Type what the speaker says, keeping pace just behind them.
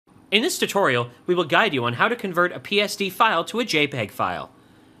In this tutorial, we will guide you on how to convert a PSD file to a JPEG file.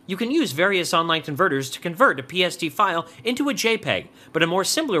 You can use various online converters to convert a PSD file into a JPEG, but a more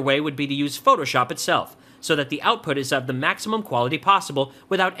simpler way would be to use Photoshop itself, so that the output is of the maximum quality possible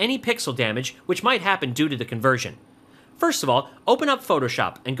without any pixel damage which might happen due to the conversion. First of all, open up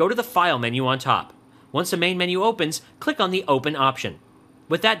Photoshop and go to the File menu on top. Once the main menu opens, click on the Open option.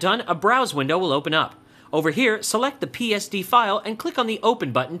 With that done, a Browse window will open up. Over here, select the PSD file and click on the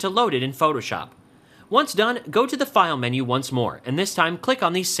Open button to load it in Photoshop. Once done, go to the File menu once more, and this time click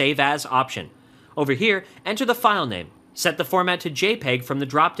on the Save As option. Over here, enter the file name. Set the format to JPEG from the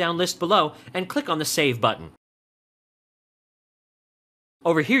drop-down list below, and click on the Save button.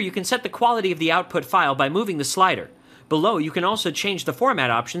 Over here, you can set the quality of the output file by moving the slider. Below, you can also change the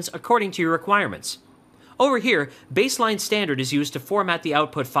format options according to your requirements. Over here, Baseline Standard is used to format the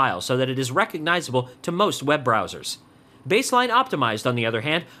output file so that it is recognizable to most web browsers. Baseline Optimized, on the other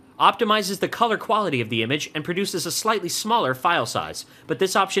hand, optimizes the color quality of the image and produces a slightly smaller file size, but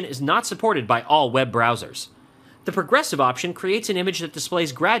this option is not supported by all web browsers. The Progressive option creates an image that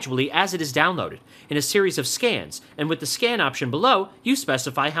displays gradually as it is downloaded, in a series of scans, and with the Scan option below, you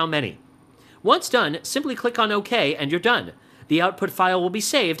specify how many. Once done, simply click on OK and you're done. The output file will be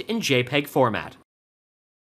saved in JPEG format.